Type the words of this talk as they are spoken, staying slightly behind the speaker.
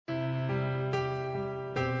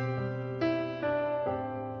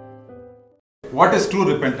what is true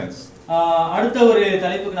repentance? அடுத்த ஒரு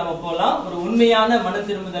தலைப்புக்கு நாம போலாம். ஒரு உண்மையான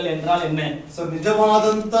மனதிரும்புதல் என்றால் என்ன? So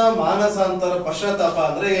ನಿಜವಾದಂತ ಮಾನಸಾಂತರ ಪಶ್ಚಾತ್ತಾಪ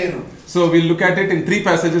ಅಂದ್ರೆ ಏನು? So we'll look at it in three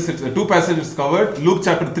passages. Two passages covered. Luke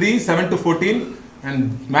chapter 3 7 to 14 and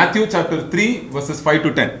Matthew chapter 3 verses 5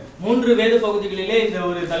 to 10. மூன்று வேத பகுதிகளிலே இந்த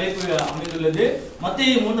ஒரு தலைப்பு அமைந்துள்ளது.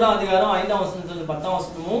 மத்தேயு 3ஆம் அதிகாரம் 5ஆம் வசனத்திலிருந்து 10ஆம்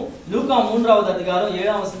வசனமும், லூக்கா 3வது அதிகாரம்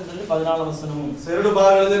 7ஆம் வசனத்திலிருந்து 14ஆம் ವಚನமும். ಎರಡು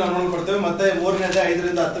ಭಾಗಗಳಲ್ಲಿ ನಾವು ನೋಡ್ಕೊಳ್ತೇವೆ. ಮತ್ತಾಯ 3ನೇ ಅಧ್ಯಾಯ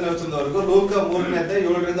 5ರಿಂದ 10ನೇ ವಚನದವರೆಗೂ, ಲೂಕ 3ನೇ ಅಧ್ಯಾಯ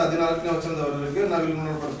 7ರಿಂದ 14ನೇ ವಚನದವರೆಗೂ ನಾವು ಇಲ್ಲಿ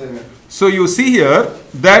ನೋಡ್ಕೊಳ್ತೇವೆ. So you see here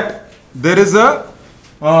that there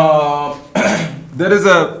is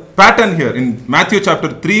a pattern here in Matthew chapter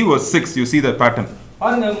 3 verse 6. You see the pattern.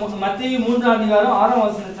 பாருங்க, மத்தேயு 3ஆம் அதிகாரம் 6ஆம்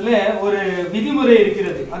வசனத்திலே ஒரு விதிமுறை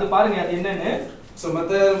இருக்கிறது. அது பாருங்க, அது என்னன்னு. So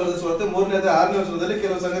மத்தேயு ಬರೆದ ಸುವಾರ್ತೆ 3ನೇ ಅಧ್ಯಾಯ 6ನೇ ವಚನದಲ್ಲಿ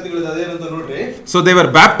ಕೆಲವು ಸಂಗತಿಗಳಿದೆ. ಅದೇನಂತ ನೋಡ್ರಿ. So they were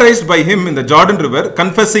baptized by him in the Jordan river,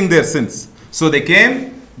 confessing their sins. So they came,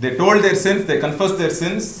 they told their sins, they confessed their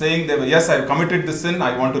sins, saying they were, yes, I have committed this sin,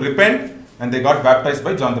 I want to repent, and they got baptized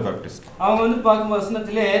by John the Baptist. அவங்க வந்து பார்க்கும்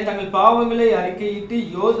வசனத்திலே தங்கள் பாவங்களை அறிக்கையிட்டு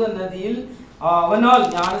யோர்தான் நதியில் அவனால்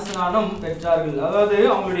ஞானஸ்நானம் பெற்றார்கள். அதாவது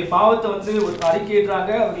அவங்களுடைய பாவத்தை வந்து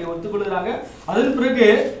அறிக்கையிடுறாங்க, அவர்களை ஒத்துக்கொள்கிறாங்க. அதன் பிறகு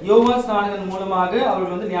யோவான் ஸ்நானகன் மூலமாக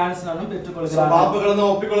அவர்கள் வந்து ஞானஸ்நானம் பெற்றுக்கொள்கிறார்கள். ಪಾಪಗಳನ್ನು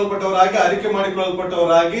ಒಪ್ಪಿಕೊಳ್ಳಲ್ಪಟ್ಟವರಾಗಿ ಅರಿಕೆ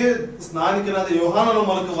ಮಾಡಿಕೊಳ್ಳಲ್ಪಟ್ಟವರಾಗಿ ಸ್ನಾನಿಕನಾದ ಯೋಹಾನನ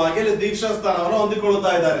ಮೂಲಕವಾಗಿ ಇಲ್ಲಿ ದೀಕ್ಷಾ ಸ್ನಾನವನ್ನು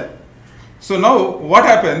ಹೊಂದಿಕೊಳ್ಳುತ್ತಾ ಇದ್ದಾರೆ. So now what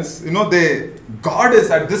happens, God is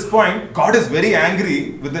at this point, God is very angry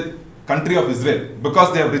with the country of Israel because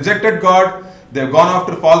they have rejected God, they have gone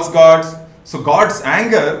after false gods. So God's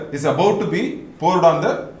anger is about to be poured on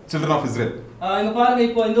the children of Israel. இங்க பாருங்க,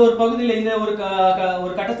 இப்போ இந்த ஒரு பகுதியில இந்த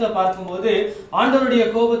ஒரு கட்டத்துல பார்க்கும்போது ஆண்டவருடைய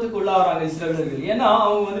கோபத்துக்கு உள்ளாகிறாங்க இஸ்ரவேலர்கள். ஏன்னா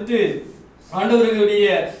அவங்க வந்துட்டு ஆண்டவருடைய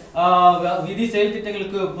விதி செயல்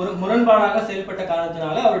திட்டங்களுக்கு முரண்பாடாக செயல்பட்ட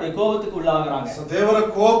காரணத்தினால அவருடைய கோபத்துக்கு உள்ளாகிறாங்க. ದೇವರ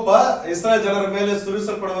ಕೋಪ ಇಸ್ರಾಯೇಲ್ ಜನರ ಮೇಲೆ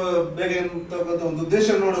ಸುರಿಸಲ್ಪಡಬೇಕೆಂಬ ಒಂದು ಉದ್ದೇಶ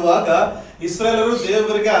ನೋಡುವಾಗ ಇಸ್ರಾಯೇಲರು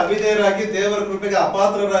ದೇವರಿಗೆ ಅವಿಧೇಯರಾಗಿ ದೇವರ ಕೃಪೆಗೆ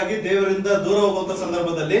ಅಪಾತ್ರರಾಗಿ ದೇವರಿಂದ ದೂರ ಹೋಗುವಂತ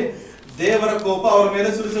ಸಂದರ್ಭದಲ್ಲಿ ದೇವರ ಕೋಪ ಅವರ ಮೇಲೆ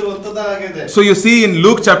ಸುರಿಸಿರುವಂತದ್ದಾಗಿದೆ. So you see in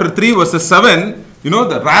Luke chapter 3 verses 7,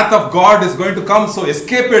 the wrath of God is going to come, so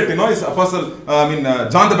escape it. His apostle,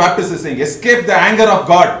 John the Baptist is saying, escape the anger of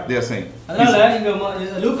God, they are saying. அதனால இங்க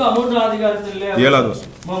லூக்கா 3ஆம் அதிகாரத்திலே 7ஆம்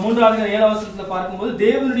வசனத்துல பார்க்கும்போது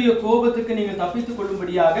தேவனுடைய கோபத்துக்கு நீங்க தப்பித்துக்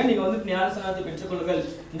கொள்ளும்படியாக நீங்க வந்து ஞானஸ்நானத்தை பெற்றுக்கொள்ளுங்கள்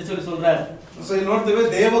என்று சொல்றார். So ಇಲ್ಲಿ ನೋಡ್ತೇವೆ,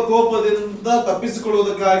 ದೇವ ಕೋಪದಿಂದ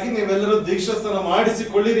ತಪ್ಪಿಸಿಕೊಳ್ಳುವುದಕ್ಕಾಗಿ ನೀವೆಲ್ಲರೂ ದೀಕ್ಷಾಸ್ನಾನ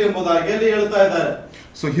ಮಾಡಿಸಿಕೊಳ್ಳಿರಿ ಎಂಬುದಾಗಿ ಅಲ್ಲಿ ಹೇಳ್ತಾ ಇದ್ದಾರೆ.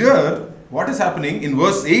 So here what is happening in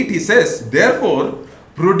verse 8, he says, therefore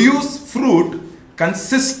produce fruit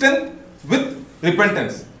consistent with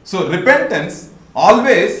repentance. So repentance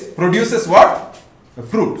always produces what? A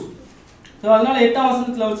fruit. So அதனால 8ஆம்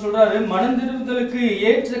வசனத்துல அவர் சொல்றாரு, மனந்திரும்புதலுக்கு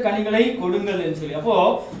ஏற்ற கனிகளை கொடுங்கள் என்று சொல்லி. அப்போ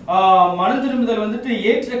மனந்திரும்புதல் வந்துட்டு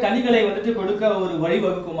ஏற்ற கனிகளை வந்துட்டு கொடுக்க ஒரு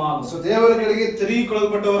வழிவகுக்குமாகும். So ದೇವರಿಗೆ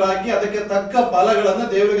ತಿರುಗಿಕೊಳ್ಳಲ್ಪಟ್ಟವರಾಗಿ ಅದಕ್ಕೆ ತಕ್ಕ ಫಲಗಳನ್ನು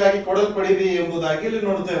ದೇವರಿಗಾಗಿ ಕೊಡಲ್ಪಡಿರಿ ಎಂಬುದಾಗಿ ಇಲ್ಲಿ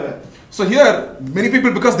ನೋಡುತ್ತೇವೆ. So here many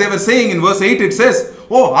people, because they were saying in verse 8 it says,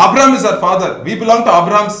 oh, Abraham is our father, we belong to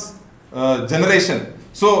Abraham's generation,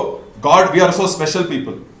 so God, we are so special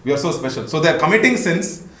people, we are so special. So they are committing sins,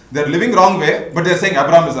 they are living wrong way, but they are saying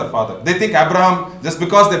Abraham is our father. They think Abraham, just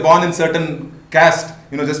because they born in certain caste,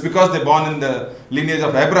 just because they born in the lineage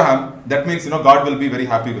of Abraham, that means God will be very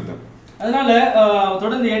happy with them. அதனால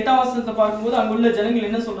தொடர்ந்து 8ஆம் வசனத்தை பார்க்கும்போது அங்குள்ள ஜனங்கள்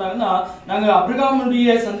என்ன சொல்றாங்கன்னா, நாங்க அபிரகாமுடைய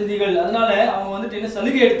சந்ததிகள், அதனால அவங்க வந்துட்டு என்ன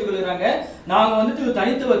சலுகை எடுத்துக்கொள்றாங்க, நாங்க வந்துட்டு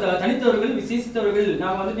தனித்தவர்கள், விசேஷித்தவர்கள்,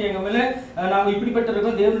 நாங்க வந்துட்டு எங்க மேல நாங்க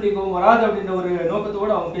இப்படிப்பட்டவர்கள் தேவனுடைய கோபம் வராது அப்படின்ற ஒரு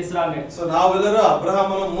நோக்கத்தோட அவங்க பேசுறாங்க. சோ ನಾವೆಲ್ಲರೂ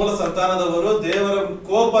ಅಬ್ರಹಾಮನ ಮೂಲ ಸಂತಾನದವರು, ದೇವರ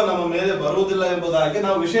ಕೋಪ ನಮ್ಮ ಮೇಲೆ ಬರುವುದಿಲ್ಲ ಎಂಬುದಾಗಿ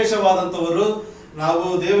ನಾವು ವಿಶೇಷವಾದಂತವರು, ನಾವು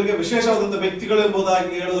ದೇವರಿಗೆ ವಿಶೇಷವಾದಂತ ವ್ಯಕ್ತಿಗಳು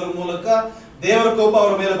ಎಂಬುದಾಗಿ ಹೇಳುವುದರ ಮೂಲಕ ದೇವರ ಕೋಪ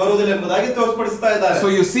ಅವರ ಮೇಲೆ ಬರುವುದಿಲ್ಲ ಎಂಬುದಾಗಿ ತೋರಿಸ್ಪಡಿಸ್ತಾ ಇದ್ದಾರೆ. So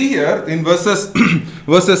you see here in verses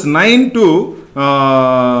 9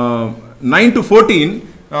 to 14,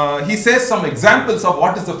 he says some examples of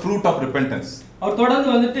what is the fruit of repentance. அவர் தொடர்ந்து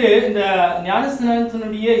வந்துட்டு இந்த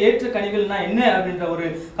ஞானஸ்நானத்தினுடைய ஏற்ற கனிகள்னா என்ன அப்படின்ற ஒரு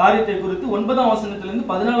காரியத்தை குறித்து 9ஆம் வசனத்திலிருந்து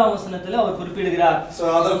 14ஆம் வசனத்துல அவர் குறிப்பிடுகிறார். சோ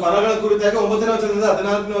ಅದರ ಫಲಗಳ ಕುರಿತಾಗಿ 9ನೇ ವಚನದಿಂದ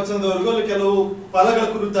 14ನೇ ವಚನದವರೆಗೂ ಕೆಲವು ಫಲಗಳ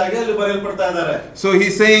ಕುರಿತಾಗಿ ಅಲ್ಲಿ ಬರೆಯಲ್ಪಡ್ತಾ ಇದ್ದಾರೆ. So he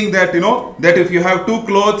is saying that that if you have two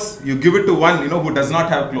clothes, you give it to one who does not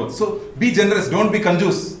have clothes. So be generous, don't be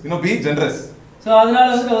kanjus, be generous. So அதனால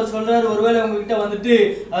வந்து அவர் சொல்றாரு, ஒருவேளை உங்ககிட்ட வந்துட்டு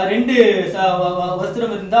ரெண்டு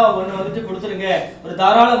வஸ்திரம் இருந்தா ஒன்னு வந்துட்டு கொடுத்துருங்க, ஒரு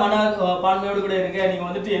தாராள பான்மையோடு கூட இருங்க, நீங்க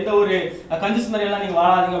வந்துட்டு எந்த ஒரு கஞ்சஸ் மாதிரி எல்லாம் நீங்க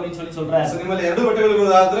வாழாதீங்க அப்படின்னு சொல்றாரு. ನಿಮ್ಮಲ್ಲಿ ಎರಡು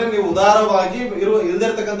ಬಟ್ಟೆಗಳಿರುವುದಾದ್ರೆ ನೀವು ಉದಾರವಾಗಿ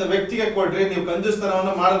ಇಲ್ಲದಿರತಕ್ಕಂತ ವ್ಯಕ್ತಿಗೆ ಕೊಡ್ರಿ, ನೀವು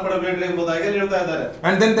ಕಂಜೂಸ್ತನವನ್ನು ಮಾಡಲ್ಪಡಬೇಡ್ರಿ ಎಂಬುದಾಗಿ ಹೇಳ್ತಾ ಇದ್ದಾರೆ.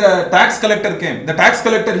 And then the tax collector came. The tax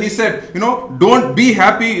collector, he said, don't be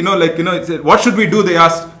happy, what should we do, they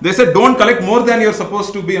asked. They said, don't collect more than you're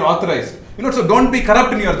supposed to be authorized. So don't be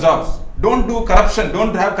corrupt in your jobs. Don't do corruption.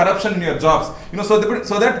 Don't have corruption in your jobs. So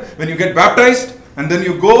that when you get baptized and then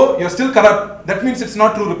you go, you're still corrupt. That means it's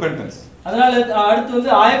not true repentance. அதனால அடுத்து வந்து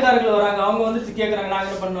ஆயக்காரர்கள் வராங்க. அவங்க வந்து கேக்குறாங்க நாங்க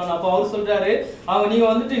என்ன பண்ணோம். அப்ப அவர் சொல்றாரு அவங்க நீங்க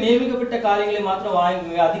வந்துட்டு நியமிக்கப்பட்ட காரியங்களை மாத்திரம்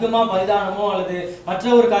வாங்குங்க. அதிகமா பரிதானமோ அல்லது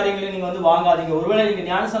மற்ற ஒரு காரியங்களை நீங்க வந்து வாங்காதீங்க. ஒருவேளை நீங்க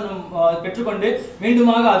ஞானஸ்நானம் பெற்றுக்கொண்டு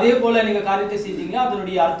மீண்டுமாக அதே போல நீங்க காரியத்தை செய்தீங்கன்னா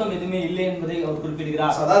அதனுடைய அர்த்தம் எதுவுமே இல்லை என்பதை அவர்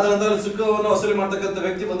குறிப்பிடுகிறார். ಸದಾನಂತರ ಸುಂಕವನ್ನು ವಸೂಲಿ ಮಾಡತಕ್ಕಂತ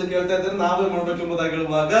ವ್ಯಕ್ತಿ ಬಂದು ಕೇಳ್ತಾ ಇದ್ದಾರೆ ನಾವೇ ಮಾಡಬೇಕು ಎಂಬುದಾಗಿ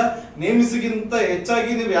ಹೇಳುವಾಗ ನೇಮಿಸಿಗಿಂತ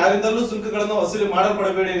ಹೆಚ್ಚಾಗಿ ನೀವು ಯಾರಿಂದಲೂ ಸುಂಕಗಳನ್ನು ವಸೂಲಿ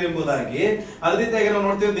ಮಾಡಲ್ಪಡಬೇಡಿ ಎಂಬುದಾಗಿ. ಅದೇ ರೀತಿಯಾಗಿ ನಾವು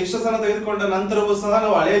ನೋಡ್ತೀವಿ ದೀಕ್ಷಾಸ್ನಾನ ತೆಗೆದುಕೊಂಡ ನಂತರವೂ ಸಹ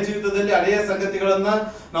ನಾವು ಹಳೆಯ ಜೀವಿತದಲ್ಲಿ ಹಳೆಯ ಸಂಗತಿಗಳನ್ನ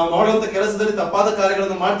ನಾವು ಮಾಡುವಂತ ಕೆಲಸದಲ್ಲಿ ತಪ್ಪಾದ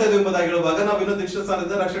ಕಾರ್ಯಗಳನ್ನು ಮಾಡ್ತಾ ಇದ್ದೇವೆ ಎಂಬುದಾಗಿ ಹೇಳುವಾಗ ನಾವು ಇನ್ನೂ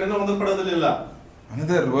ದೀಕ್ಷಾಸ್ನಾನದಿಂದ ರಕ್ಷಣೆಯನ್ನು ಹೊಂದಲ್ಪಡೋದಿಲ್ಲ.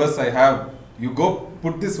 Another verse I have, you go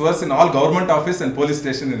put this verse in all government office and police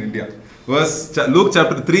station in India. Luke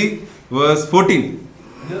chapter 3 verse 14.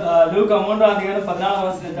 லூக்கா 3ஆம் அதிகாரம் 14ஆம்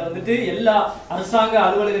வசனத்தை வந்துட்டு எல்லா அரசாங்க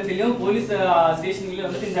அலுவலகத்திலும் போலீஸ் ஸ்டேஷன்களிலும்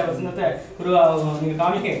வந்துட்டு இந்த வசனத்தை நீங்க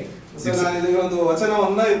காமிங்க. ಒಂದು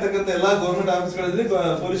ವಚನವನ್ನ ಇರ್ತಕ್ಕಂತ ಎಲ್ಲಾ ಗವರ್ನಮೆಂಟ್ ಆಫೀಸ್ಗಳಲ್ಲಿ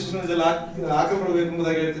ಪೊಲೀಸ್ ಸ್ಟೇಷನ್ ಹಾಕಲ್ಪಡಬೇಕು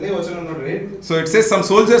ಎಂಬುದಾಗಿ ಹೇಳ್ತೀನಿ. ವಚನ ನೋಡ್ರಿ. So it says some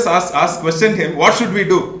soldiers questioned him, what should we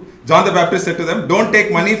do? John the Baptist said to them, don't take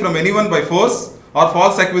money from anyone by force or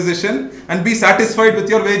false accusation and be satisfied with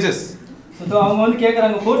your wages. So அவங்க வந்து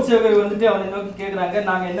கேக்குறாங்க போர் சேவகர் வந்துட்டு அவனை நோக்கி கேக்குறாங்க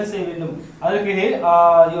நாங்க என்ன செய்ய வேண்டும். அதுக்கு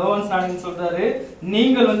யோவான் ஸ்நானகன் சொல்றாரு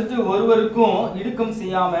நீங்கள் வந்துட்டு ஒருவருக்கும் இடுக்கம்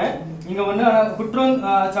செய்யாம நீங்க வந்து குற்றம்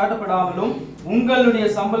சாட்டப்படாமலும் உங்களுடைய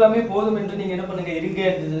சம்பளமே போதும் என்று நீங்க என்ன பண்ணுங்க இருங்க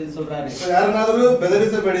என்று சொல்றாரு. ಯಾರನ್ನಾದರೂ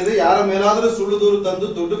ಬೆದರಿಸಬೇಡಿರಿ, ಯಾರ ಮೇಲಾದರೂ ಸುಳ್ಳು ದೂರು ತಂದು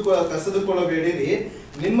ದುಡ್ಡು ಕಸಿದುಕೊಳ್ಳಬೇಡಿರಿ,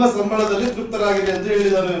 ನಿಮ್ಮ ಸಂಬಳದಲ್ಲಿ ತೃಪ್ತರಾಗಿರಿ ಎಂದು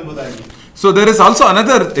ಹೇಳಿದನು ಎಂಬುದಾಗಿ. So there is also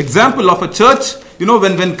another example of a church,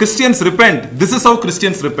 when Christians repent, this is how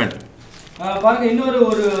Christians repent. பாருங்க இன்னொரு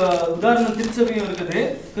ஒரு உதாரணம் திருச்சபையும் இருக்குது.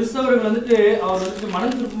 கிறிஸ்தவர்கள் வந்துட்டு அவர் வந்துட்டு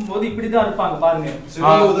மனம் திருப்பும் போது இப்படிதான் இருப்பாங்க பாருங்க.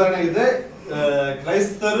 ಉದಾಹರಣೆ ಇದೆ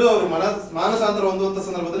ಕ್ರೈಸ್ತರು ಅವರು ಮಾನಸಾಂತರ ಹೊಂದುವಂತ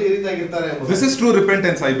ಸಂದರ್ಭದಲ್ಲಿ ಈ ರೀತಿಯಾಗಿರ್ತಾರೆ. This is true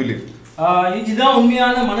repentance, I believe. இதுதான்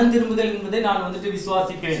உண்மையான மனம் திரும்புதல் என்பதை நான் வந்துட்டு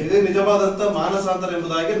விசுவாசிக்கிறேன். இது நிஜமாದಂತ ಮಾನಸಾಂತರ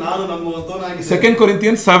ಎಂಬುದಾಗಿ ನಾನು ನಂಬುವಂತವನಾಗಿದ್ದೇನೆ. 2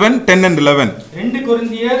 Corinthians 7, 10 and 11. 2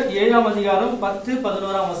 கொரிந்தியர் 7ஆம் அதிகாரம் 10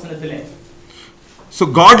 11ஆம் வசனத்திலே. So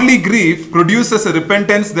godly grief produces a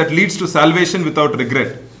repentance that leads to salvation without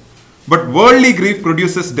regret. But worldly grief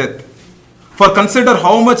produces death. For consider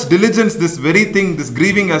how much diligence this very thing, this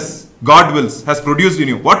grieving as God wills, has produced in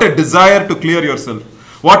you. What a desire to clear yourself.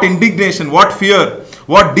 What indignation, what fear,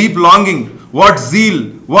 what deep longing, what zeal,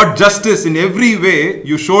 what justice. In every way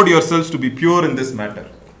you showed yourselves to be pure in this matter.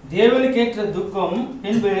 தேவனுக்கேற்ற துக்கம்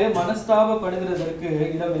பின்பு மனஸ்தாபப்படுகிறதற்கு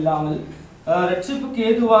இடமில்லாமல் ரட்சிப்புக்கு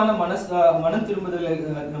ஏதுவான மனம்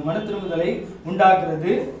திரும்புதலை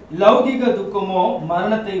உண்டாக்குறது. லௌகிக துக்கமோ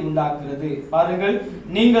மரணத்தை உண்டாக்குறது. பாருங்கள்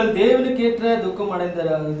நிங்கள் தேவனுக்கேற்ற துக்கம்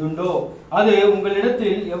அடைந்ததுண்டோ அது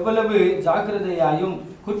உங்களிடத்தில் எவ்வளவு ஜாக்கிரதையாயும்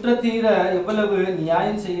குற்றத்தீர எவ்வளவு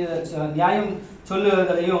நியாயம்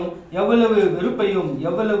சொல்லுவதையும் எவ்வளவு வெறுப்பையும்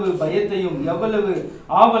எவ்வளவு பயத்தையும் எவ்வளவு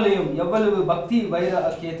ஆவலையும் எவ்வளவு பக்தி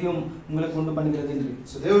வைராக்கியத்தையும் உங்களுக்கு ಉಂಟು பண்ணுகிறது என்று.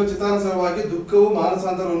 ದೇವರ ಚಿತ್ತಾನುಸಾರವಾಗಿ ದುಃಖವು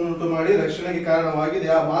ಮಾನಸಾಂತರವನ್ನು ಉಂಟು ಮಾಡಿ ರಕ್ಷಣೆಗೆ ಕಾರಣವಾಗಿದೆ.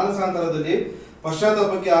 ಆ ಮಾನಸಾಂತರದಲ್ಲಿ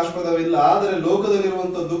ಪಶ್ಚಾತ್ತಾಪಕ್ಕೆ ಆಸ್ಪದವಿಲ್ಲ, ಆದರೆ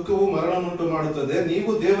ಲೋಕದಲ್ಲಿರುವಂತಹ ದುಃಖವು ಮರಣವನ್ನುಂಟು ಮಾಡುತ್ತದೆ.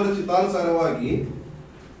 ನೀವು ದೇವರ ಚಿತ್ತಾನುಸಾರವಾಗಿ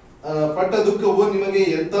ಪಟ್ಟ ದುಃಖವು ನಿಮಗೆ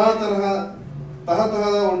ಎಂಥ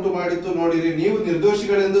ತಹತಹದ ಉಂಟು ಮಾಡಿತ್ತು ನೋಡಿರಿ. ನೀವು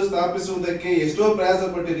ನಿರ್ದೋಷಿಗಳೆಂದು ಸ್ಥಾಪಿಸುವುದಕ್ಕೆ ಎಷ್ಟೋ ಪ್ರಯಾಸ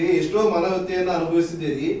ಪಟ್ಟಿರಿ, ಎಷ್ಟೋ ಮನವೃತ್ತಿಯನ್ನು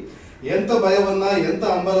ಅನುಭವಿಸಿದ್ದೀರಿ, ಎಂತ ಭಯವನ್ನ ಎಂತ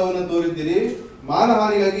ಹಂಬಲವನ್ನು ತೋರಿದ್ದೀರಿ,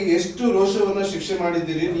 ಮಾನಹಾನಿಗಾಗಿ ಎಷ್ಟು ರೋಷವನ್ನು ಶಿಕ್ಷೆ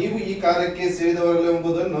ಮಾಡಿದ್ದೀರಿ. ನೀವು ಈ ಕಾರ್ಯಕ್ಕೆ ಸೇರಿದವರಲ್ಲ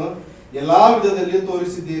ಎಂಬುದನ್ನು ಎಲ್ಲಾ ವಿಧದಲ್ಲಿ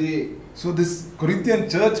ತೋರಿಸಿದ್ದೀರಿ. So this Corinthian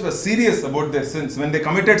church was serious about their sins. When they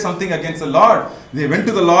committed something against the Lord, they went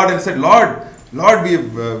to the Lord and said, Lord,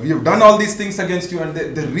 we have done all these things against you, and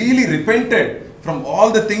they really repented from all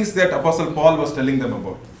the things that Apostle Paul was telling them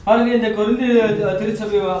about. பாருங்க இந்த கொரிந்திய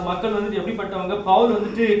திருச்சபை மக்கள் வந்துட்டு எப்படிப்பட்டவங்க. பவுல்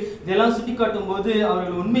வந்துட்டு இதெல்லாம் சுட்டி காட்டும் போது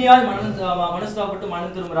அவர்கள் உண்மையாய் மனஸ்தாபப்பட்டு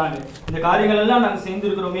மனம் திரும்புறாங்க. இந்த காரியங்கள் எல்லாம் நாங்க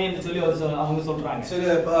செய்திருக்கிறோமே என்று சொல்லி அவங்க சொல்றாங்க. ಸರಿ,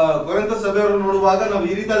 ಕೊರಿಂಥ ಸಭೆಯವರು ನೋಡುವಾಗ ನಾವು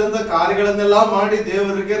ಈ ರೀತಿಯಾದಂತಹ ಕಾರ್ಯಗಳನ್ನೆಲ್ಲ ಮಾಡಿ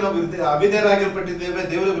ದೇವರಿಗೆ ನಾವು ಅವಿಧೇಯರಾಗಿರ್ಪಟ್ಟಿದ್ದೇವೆ,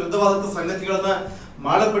 ದೇವರ ವಿರುದ್ಧವಾದಂತಹ ಸಂಗತಿಗಳನ್ನ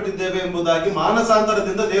ಮಾಡಲ್ಪಟ್ಟಿದ್ದೇವೆ ಎಂಬುದಾಗಿ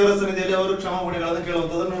ಮಾನಸಾಂತರದಿಂದ ದೇವರ ಸನ್ನಿಧಿಯಲ್ಲಿ ಅವರು ಕ್ಷಮಾಪಣೆಗಳನ್ನು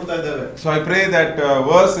ಕೇಳುವಂತದನ್ನು ನೋಡ್ತಾ ಇದ್ದೇವೆ. So I pray that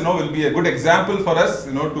verse will be a good example for us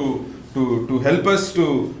to help us to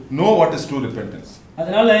know what is true repentance.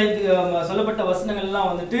 அதனால இது சொல்லப்பட்ட வசனங்கள் எல்லாம்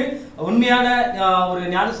வந்துட்டு உண்மையான ஒரு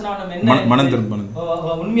ஞானஸ்நானம் என்ன,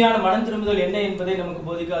 உண்மையான மனம் திரும்புதல் என்ன என்பதை நமக்கு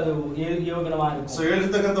போதிக்க அது யோகனமா இருக்கும். ಸೊ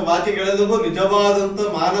ಹೇಳಿರ್ತಕ್ಕಂಥ ವಾಕ್ಯಗಳೆಲ್ಲವೂ ನಿಜವಾದಂತ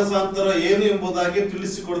ಮಾನಸಾಂತರ ಏನು ಎಂಬುದಾಗಿ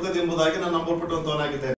ತಿಳಿಸಿಕೊಡುತ್ತದೆ ಎಂಬುದಾಗಿ ನಾನು ನಂಬಲ್ಪಟ್ಟಂತವನಾಗಿದ್ದೇನೆ.